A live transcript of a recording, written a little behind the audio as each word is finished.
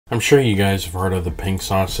I'm sure you guys have heard of the pink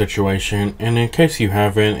sauce situation, and in case you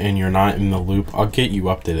haven't and you're not in the loop, I'll get you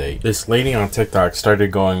up to date. This lady on TikTok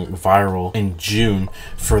started going viral in June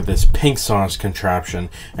for this pink sauce contraption,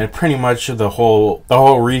 and pretty much the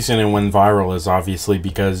whole reason it went viral is obviously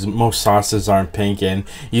because most sauces aren't pink, and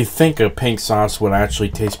you think a pink sauce would actually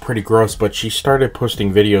taste pretty gross, but she started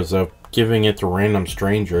posting videos of giving it to random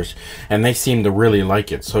strangers, and they seem to really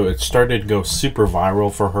like it, so it started to go super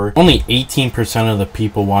viral for her. Only 18% of the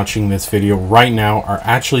people watching this video right now are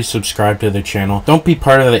actually subscribed to the channel. Don't be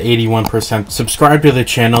part of the 81%. Subscribe to the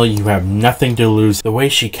channel, you have nothing to lose. The way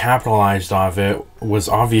she capitalized off it was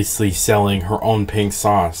obviously selling her own pink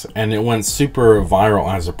sauce, and it went super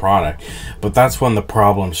viral as a product, but that's when the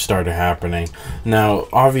problems started happening. Now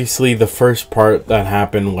obviously the first part that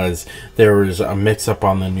happened was there was a mix-up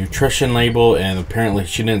on the nutrition label, and apparently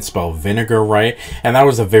she didn't spell vinegar right, and that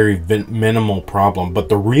was a very minimal problem. But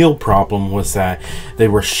the real problem was that they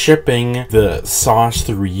were shipping the sauce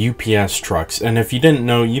through UPS trucks, and if you didn't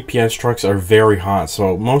know, UPS trucks are very hot,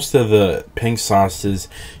 so most of the pink sauces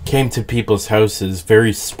came to people's houses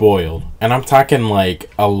very spoiled, and I'm talking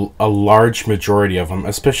like a large majority of them,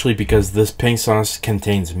 especially because this pink sauce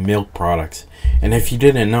contains milk products. And if you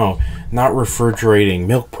didn't know, not refrigerating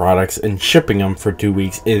milk products and shipping them for 2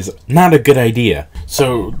 weeks is not a good idea.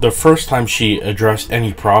 So the first time she addressed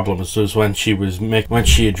any problems was when she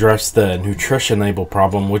addressed the nutrition label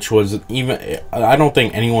problem, which was I don't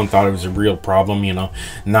think anyone thought it was a real problem, you know,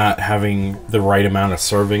 not having the right amount of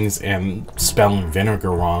servings and spelling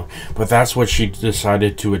vinegar wrong. But that's what she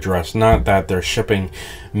decided to address, not that they're shipping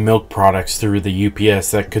milk products through the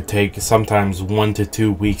UPS that could take sometimes 1 to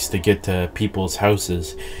 2 weeks to get to people's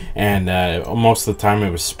houses, and most of the time it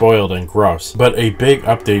was spoiled and gross. But a big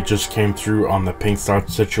update just came through on the pink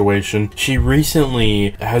sauce situation. She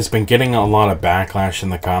recently has been getting a lot of backlash in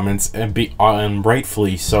the comments, and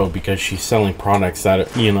rightfully so, because she's selling products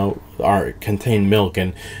that, you know, contain milk,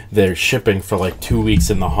 and they're shipping for like 2 weeks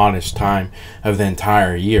in the hottest time of the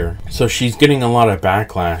entire year. So she's getting a lot of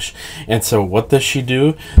backlash. And so what does she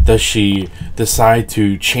do? Does she decide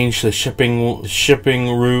to change the shipping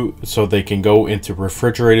route so they can go into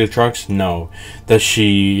refrigerated trucks? No. Does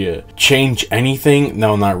she change anything?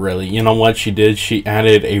 No, not really. You know what she did? She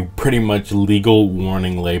added a pretty much legal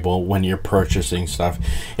warning label when you're purchasing stuff.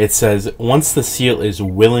 It says, once the seal is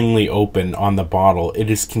willingly opened on the bottle, it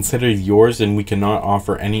is considered yours, and we cannot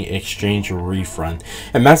offer any exchange or refund.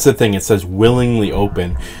 And that's the thing, it says willingly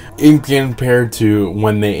open in compared to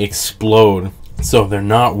when they explode. So they're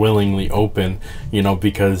not willingly open, you know,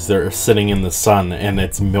 because they're sitting in the sun and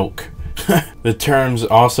it's milk. The terms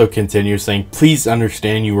also continue saying, please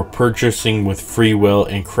understand you are purchasing with free will,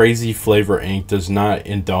 and Crazy Flavor Inc. does not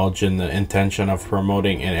indulge in the intention of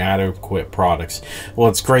promoting inadequate products. Well,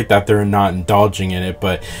 it's great that they're not indulging in it,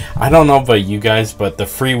 but I don't know about you guys, but the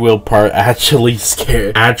free will part actually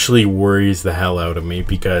worries the hell out of me,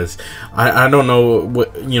 because I don't know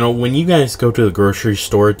what, you know, when you guys go to the grocery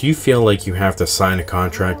store, do you feel like you have to sign a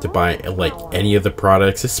contract to buy like any of the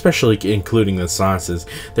products, especially including the sauces?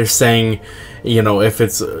 They're saying, you know, if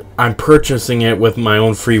it's I'm purchasing it with my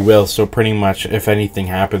own free will, so pretty much if anything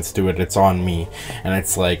happens to it, it's on me. And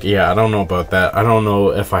it's like, yeah, I don't know about that. I don't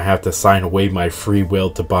know if I have to sign away my free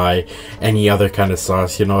will to buy any other kind of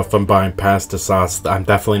sauce. You know, if I'm buying pasta sauce, I'm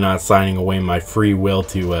definitely not signing away my free will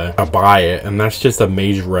to buy it, and that's just a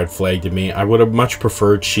major red flag to me. I would have much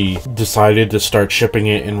preferred she decided to start shipping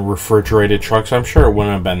it in refrigerated trucks. I'm sure it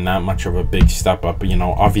wouldn't have been that much of a big step up, you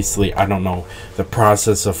know. Obviously, I don't know the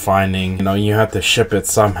process of finding, you know, you have to ship it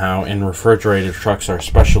somehow, and refrigerated trucks are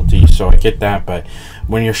specialty, so I get that. But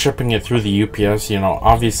when you're shipping it through the UPS, you know,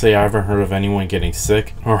 obviously I haven't heard of anyone getting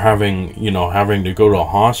sick or having to go to a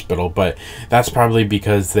hospital, but that's probably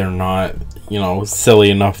because they're not, you know, silly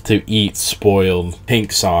enough to eat spoiled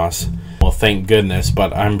pink sauce. Well, thank goodness,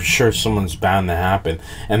 but I'm sure someone's bound to happen.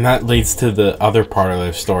 And that leads to the other part of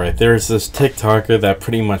the story. There's this TikToker that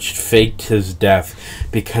pretty much faked his death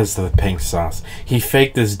because of the pink sauce. He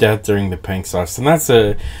faked his death during the pink sauce, and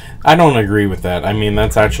I don't agree with that. I mean,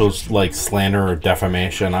 that's actual like slander or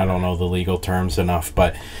defamation. I don't know the legal terms enough,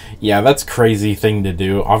 but yeah, that's a crazy thing to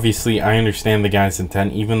do. Obviously, I understand the guy's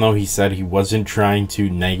intent, even though he said he wasn't trying to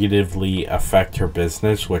negatively affect her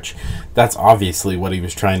business, which that's obviously what he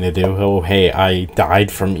was trying to do. Oh, hey, I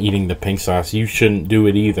died from eating the pink sauce. You shouldn't do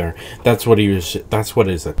it either. That's what his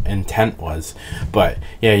intent was. But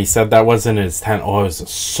yeah, he said that wasn't his intent. Oh, it was a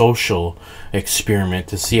social experiment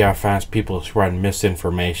to see how fast people spread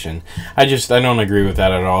misinformation. I don't agree with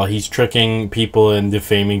that at all. He's tricking people and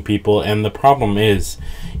defaming people, and the problem is,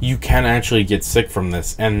 you can actually get sick from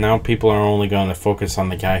this. And now people are only going to focus on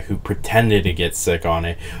the guy who pretended to get sick on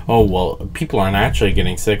it. Oh, well, people aren't actually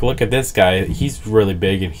getting sick. Look at this guy. He's really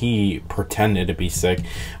big and he pretended to be sick,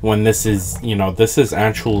 when this is, you know, this is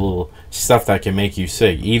actual stuff that can make you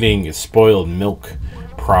sick. Eating spoiled milk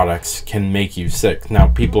products can make you sick. Now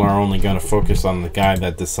people are only going to focus on the guy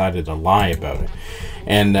that decided to lie about it.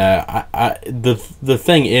 And the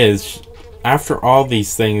thing is, after all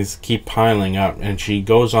these things keep piling up, and she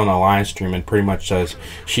goes on a live stream and pretty much says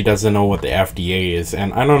she doesn't know what the FDA is.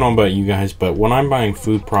 And I don't know about you guys, but when I'm buying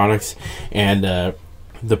food products and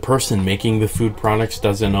the person making the food products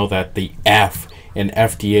doesn't know that the F in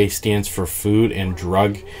FDA stands for Food and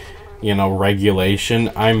Drug, you know, regulation,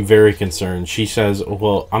 I'm very concerned. She says,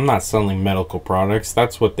 well, I'm not selling medical products.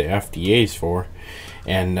 That's what the FDA is for.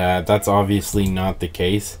 And that's obviously not the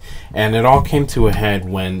case. And it all came to a head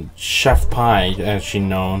when Chef Pie, as she's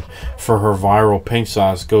known for her viral pink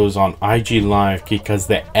sauce, goes on IG Live because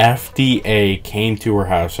the FDA came to her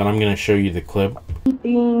house. And I'm going to show you the clip.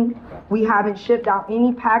 We haven't shipped out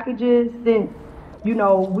any packages since, you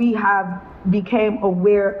know, we have became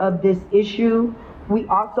aware of this issue. We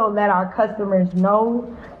also let our customers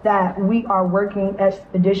know that we are working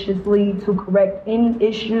expeditiously to correct any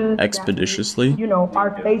issues expeditiously that we, you know,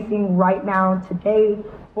 are facing right now today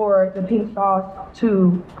for the pink sauce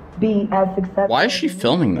to be as successful. Why is she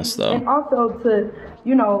filming this though? And also to,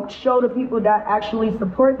 you know, show the people that actually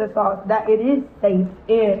support the sauce that it is safe,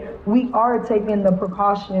 and we are taking the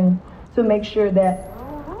precautions to make sure that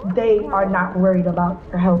they are not worried about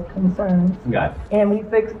their health concerns. And we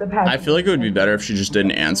fixed the package. I feel like it would be better if she just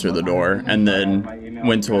didn't answer the door and then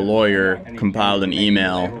went to a lawyer, compiled an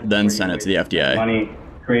email, then sent it to the FDA. Money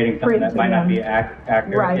creating something that might not be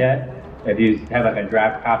accurate yet. If you have like a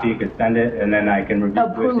draft copy, you could send it, and then I can review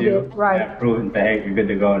it with you. And approve it and say, hey, you're good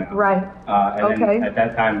to go now. And then at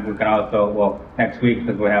that time, we can also, well, next week,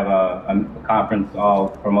 because we have a conference all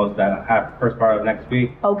for most of that first part of next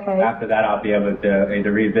week. After that, I'll be able to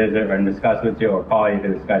either revisit or discuss with you or call you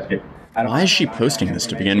to discuss it. Why is she posting this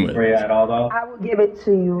to begin with? I will give it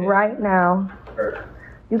to you right now.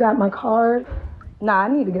 You got my card? Nah, I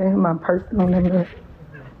need to get him my personal number.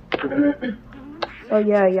 So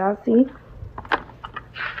yeah, y'all see?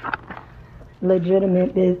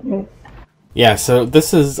 Legitimate business. Yeah, so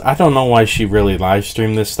this is, I don't know why she really live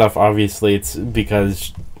streamed this stuff. Obviously, it's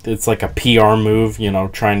because it's like a PR move, you know,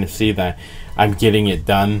 trying to see that I'm getting it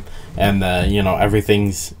done and, you know,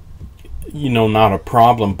 everything's, you know, not a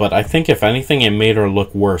problem. But I think if anything, it made her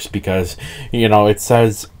look worse because, you know, it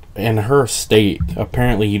says in her state,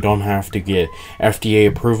 apparently you don't have to get FDA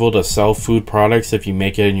approval to sell food products if you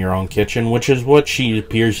make it in your own kitchen, which is what she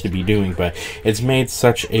appears to be doing. But it's made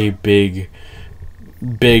such a big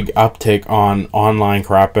uptick on online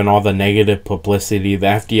crap and all the negative publicity.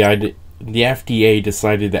 The FDA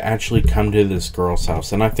decided to actually come to this girl's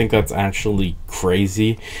house, and I think that's actually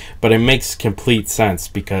crazy, but it makes complete sense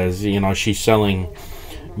because, you know, she's selling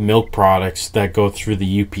milk products that go through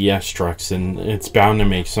the UPS trucks, and it's bound to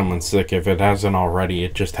make someone sick. If it hasn't already,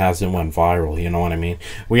 it just hasn't went viral, you know what I mean?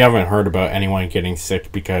 We haven't heard about anyone getting sick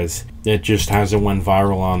because it just hasn't went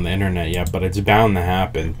viral on the internet yet, but it's bound to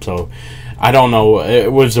happen. So I don't know,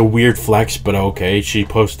 it was a weird flex, but okay. She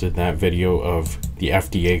posted that video of the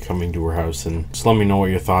FDA coming to her house, and just let me know what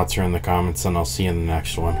your thoughts are in the comments, and I'll see you in the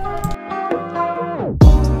next one.